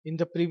In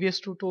the previous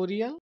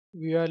tutorial,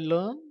 we have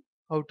learned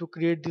how to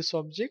create this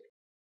object.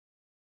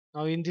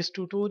 Now in this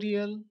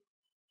tutorial,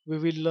 we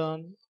will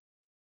learn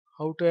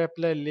how to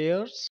apply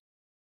layers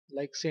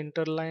like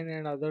center line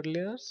and other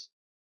layers,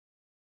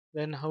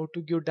 then how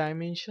to give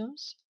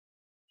dimensions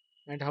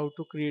and how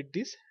to create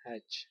this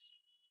hatch.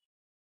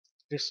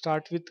 Let's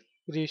start with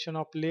creation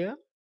of layer.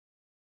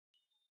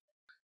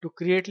 To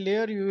create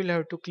layer, you will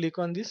have to click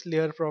on this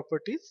layer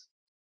properties.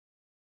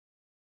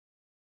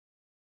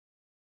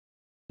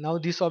 Now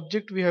this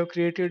object we have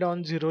created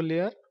on zero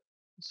layer,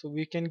 so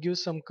we can give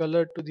some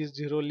color to this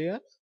zero layer.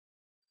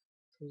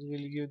 So we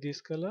will give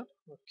this color.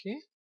 Okay,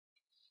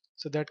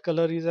 so that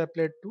color is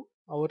applied to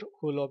our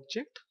whole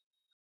object.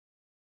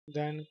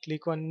 Then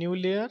click on new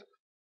layer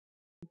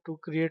to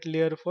create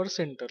layer for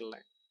center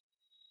line.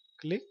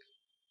 Click,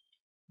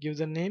 give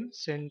the name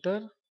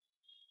center,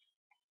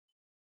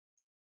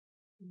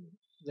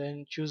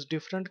 then choose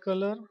different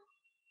color.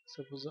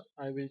 Suppose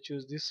I will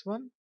choose this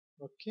one.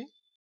 Okay,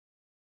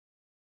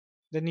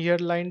 then here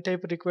line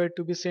type required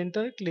to be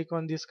center. Click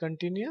on this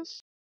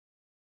continuous.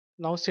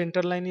 Now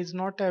center line is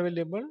not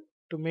available.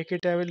 To make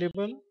it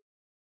available,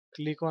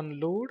 click on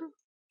load,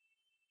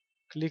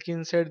 click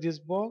inside this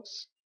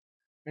box,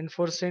 and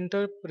for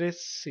center press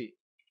C.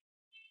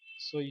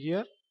 So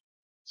here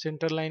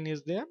center line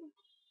is there.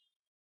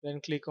 Then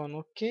click on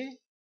OK.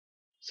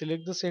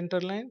 Select the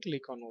center line,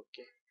 click on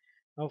OK.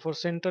 Now for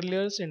center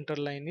layer, center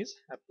line is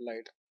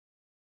applied.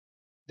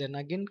 Then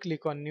again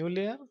click on new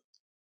layer.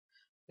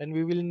 Then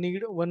we will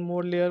need one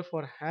more layer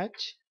for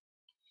hatch.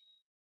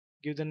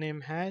 Give the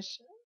name hatch.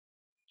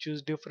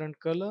 Choose different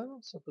color.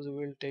 Suppose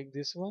we will take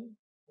this one.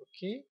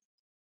 Okay.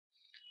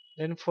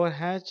 Then for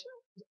hatch,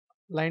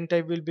 line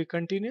type will be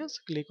continuous.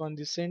 Click on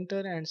the center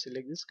and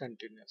select this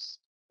continuous.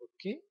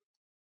 Okay.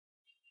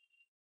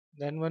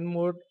 Then one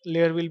more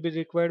layer will be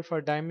required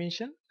for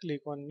dimension. Click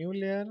on new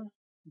layer.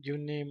 Give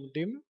name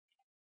dim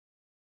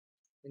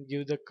and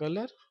give the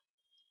color.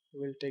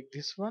 We'll take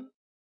this one.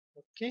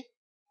 Okay.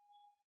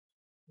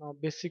 Now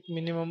basic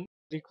minimum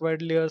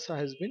required layers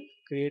has been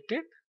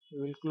created.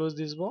 We will close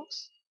this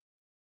box.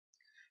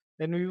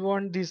 Then we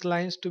want these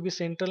lines to be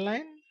center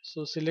line.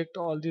 So select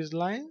all these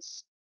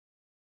lines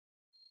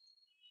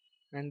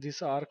and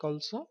this arc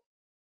also,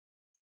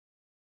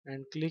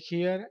 and click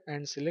here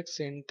and select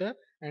center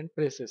and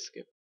press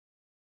escape.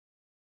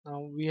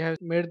 Now we have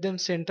made them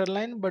center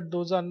line, but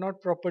those are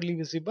not properly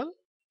visible.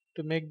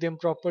 To make them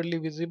properly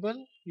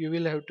visible, you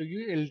will have to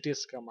use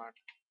LTS command.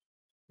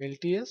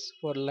 LTS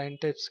for line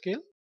type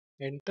scale.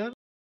 Enter.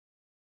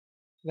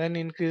 Then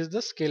increase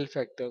the scale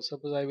factor.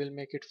 Suppose I will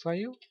make it 5.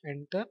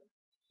 Enter.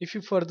 If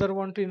you further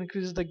want to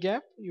increase the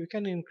gap, you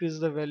can increase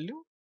the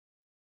value,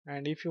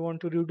 and if you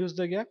want to reduce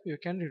the gap, you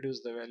can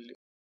reduce the value.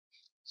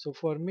 So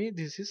for me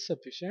this is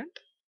sufficient.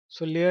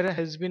 So layer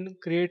has been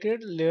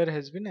created, layer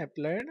has been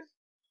applied,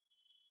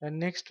 and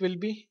next will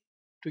be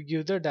to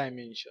give the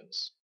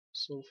dimensions.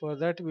 So for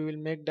that we will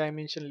make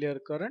dimension layer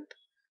current.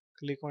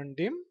 Click on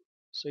dim,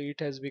 so it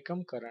has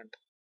become current.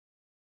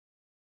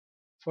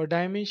 For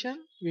dimension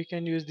we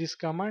can use this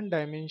command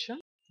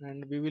dimension,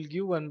 and we will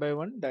give one by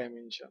one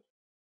dimension.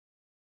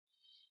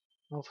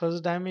 Now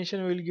first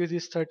dimension we will give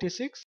this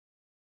 36.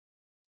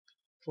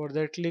 For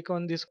that click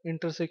on this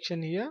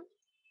intersection here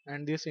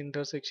and this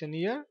intersection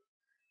here.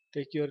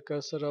 Take your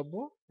cursor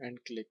above and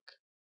click.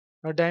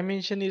 Now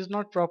dimension is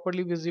not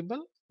properly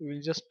visible. We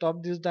will just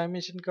stop this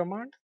dimension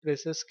command,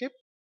 press escape.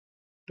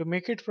 To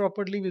make it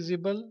properly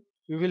visible,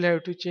 we will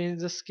have to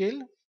change the scale.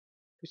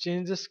 To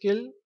change the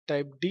scale,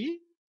 type D.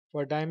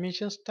 For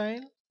dimension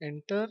style,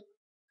 enter,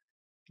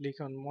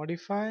 click on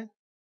modify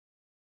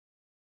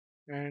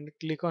and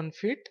click on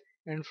fit,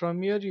 and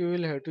from here you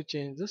will have to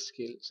change the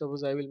scale.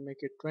 Suppose I will make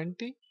it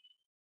 20.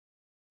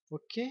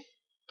 Okay,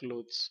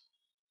 close.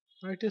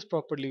 Now it is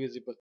properly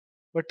visible.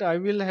 But I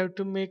will have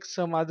to make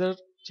some other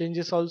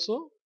changes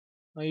also.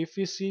 Now if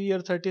you see here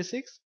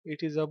 36, it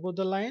is above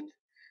the line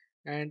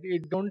and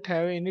it don't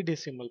have any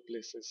decimal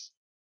places.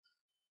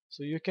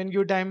 So you can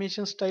give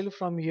dimension style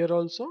from here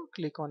also.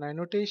 Click on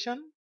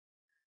annotation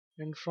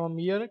and from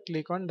here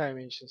click on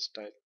dimension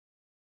style.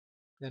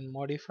 Then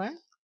modify.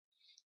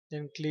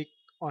 Then click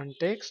on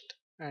text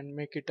and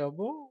make it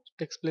above.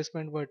 Text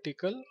placement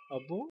vertical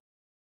above.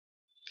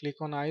 Click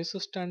on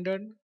ISO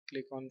standard.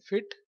 Click on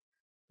fit.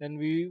 Then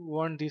we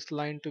want this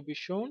line to be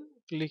shown.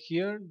 Click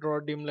here, draw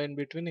dim line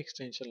between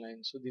extension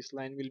lines. So this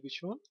line will be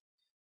shown.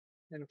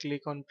 And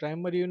click on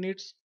primary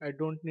units. I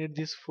don't need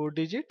this 4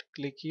 digit.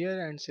 Click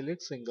here and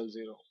select single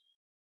zero.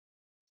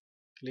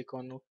 Click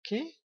on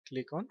OK.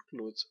 Click on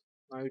close.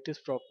 Now it is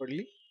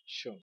properly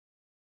shown.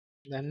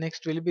 Then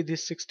next will be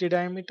this 60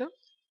 diameter.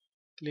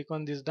 Click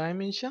on this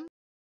dimension.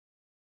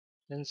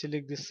 Then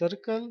select this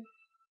circle.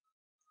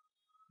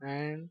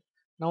 And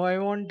now I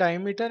want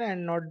diameter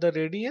and not the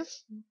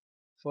radius.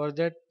 For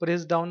that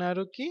press down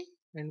arrow key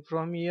and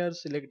from here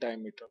select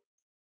diameter.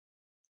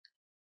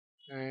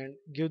 And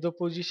give the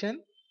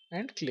position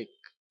and click.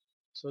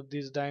 So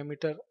this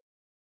diameter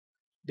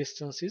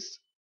distance is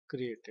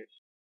created.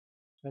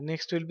 The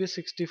next will be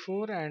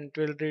 64 and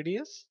 12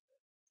 radius.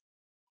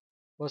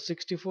 For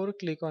 64,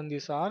 click on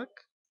this arc.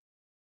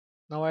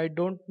 Now I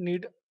don't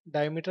need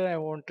diameter, I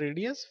want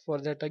radius. For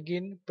that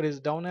again press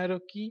down arrow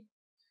key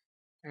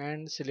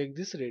and select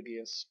this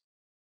radius.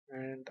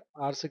 And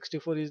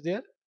R64 is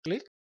there.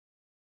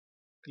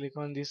 Click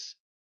on this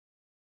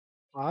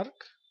arc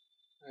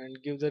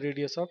and give the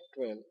radius of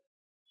 12.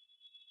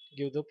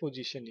 Give the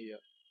position here.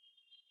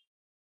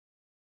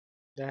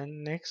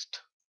 Then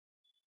next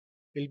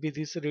will be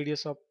this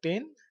radius of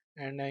 10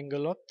 and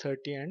angle of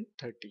 30 and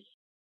 30.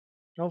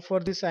 Now for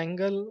this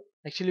angle,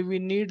 actually we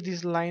need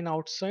this line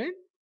outside.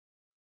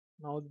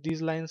 Now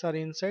these lines are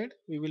inside.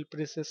 We will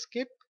press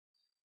escape.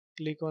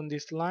 Click on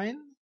this line.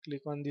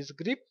 Click on this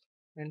grip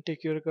and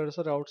take your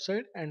cursor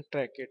outside and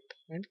track it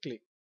and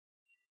click.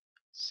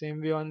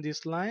 Same way on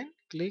this line.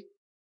 Click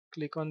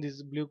on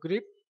this blue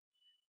grip.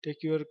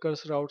 Take your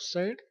cursor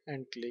outside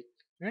and click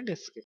and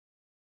escape.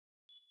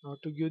 Now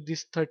to give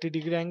this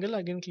 30-degree angle,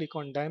 again click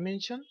on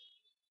dimension.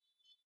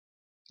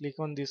 Click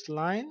on this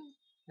line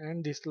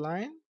and this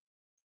line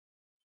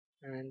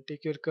and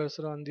take your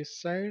cursor on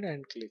this side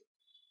and click.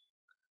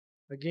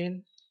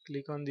 Again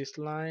click on this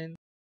line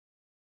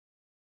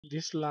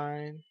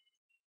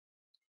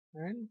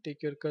and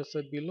take your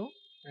cursor below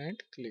and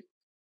click.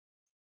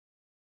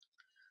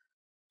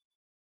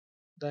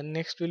 The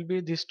next will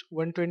be this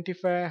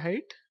 125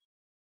 height.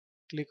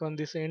 Click on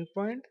this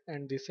endpoint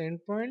and this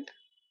endpoint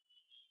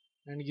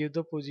and give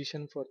the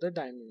position for the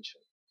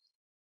dimension.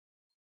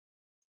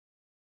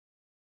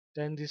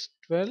 Then this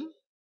 12,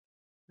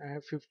 I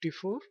have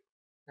 54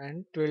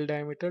 and 12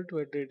 diameter,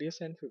 12 radius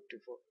and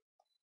 54.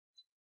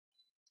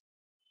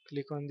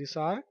 Click on this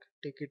arc,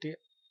 take it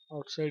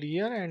outside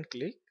here and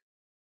click.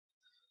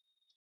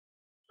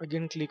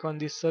 Again click on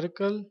this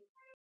circle,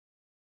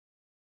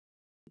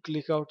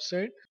 click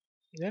outside,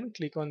 then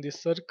click on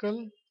this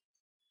circle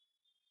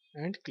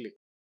and click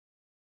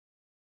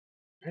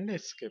and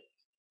escape.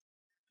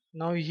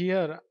 Now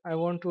here I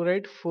want to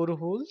write 4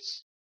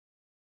 holes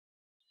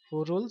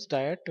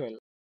dia 12.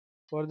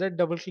 For that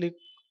double click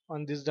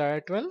on this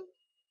dia 12,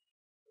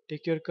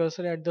 take your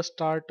cursor at the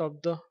start of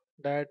the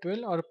dia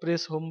 12 or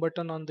press home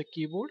button on the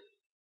keyboard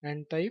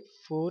and type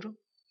 4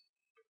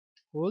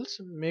 holes,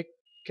 make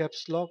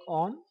caps lock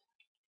on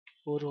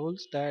 4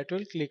 holes dia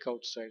 12, click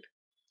outside.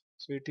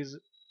 So it is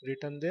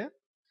written there.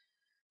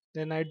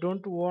 Then I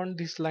don't want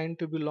this line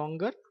to be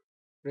longer,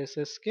 press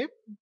escape.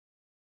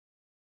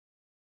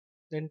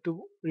 Then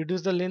to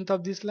reduce the length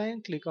of this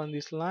line, click on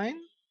this line,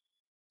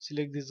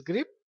 select this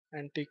grip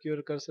and take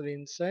your cursor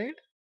inside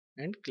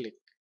and click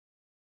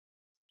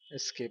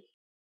escape.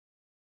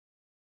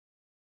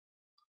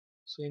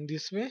 So in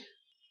this way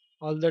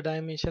all the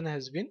dimension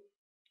has been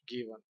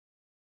given.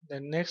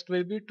 Then next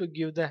will be to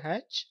give the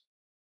hatch,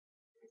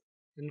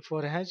 and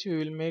for hatch we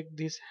will make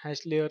this hatch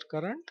layer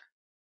current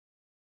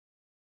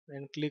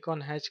and click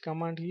on hatch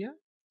command here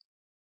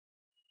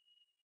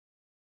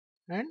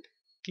and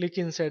click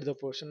inside the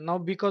portion. Now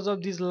because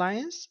of these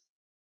lines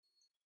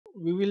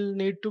we will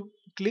need to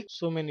click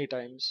so many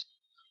times.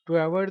 To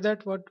avoid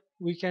that, what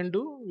we can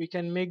do, we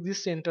can make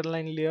this center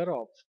line layer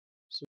off.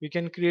 So we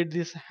can create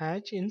this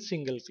hatch in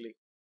single click.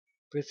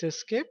 Press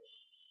escape,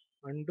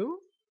 undo.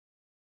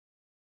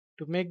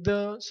 To make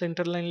the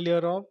center line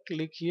layer off,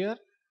 click here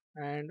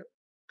and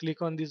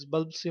click on this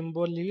bulb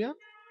symbol here.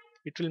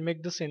 It will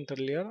make the center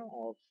layer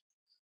off,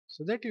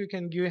 so that you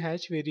can give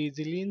hatch very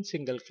easily in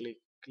single click.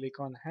 Click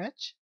on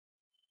hatch,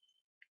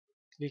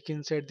 click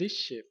inside this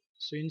shape.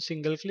 So in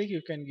single click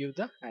you can give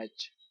the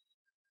hatch.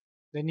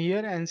 Then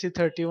here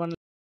NC31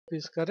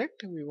 is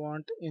correct. We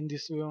want in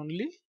this way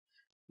only.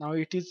 Now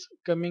it is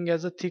coming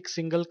as a thick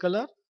single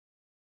color.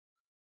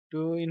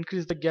 To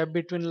increase the gap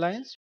between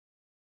lines,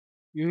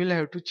 you will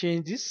have to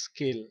change this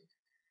scale.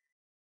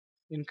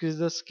 Increase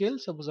the scale.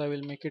 Suppose I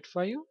will make it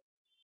 5.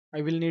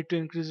 I will need to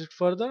increase it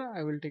further.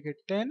 I will take it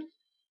 10.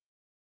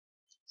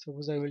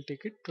 Suppose I will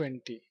take it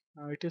 20.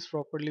 Now it is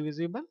properly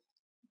visible.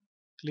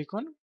 Click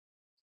on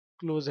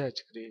close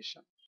hatch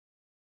creation.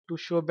 To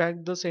show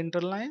back the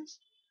center lines,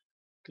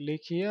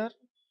 click here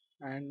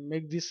and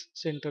make this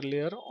center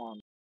layer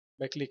on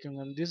by clicking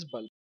on this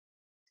bulb.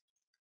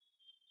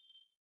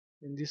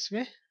 In this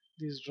way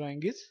this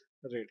drawing is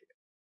ready.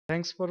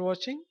 Thanks for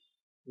watching.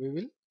 We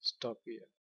will stop here.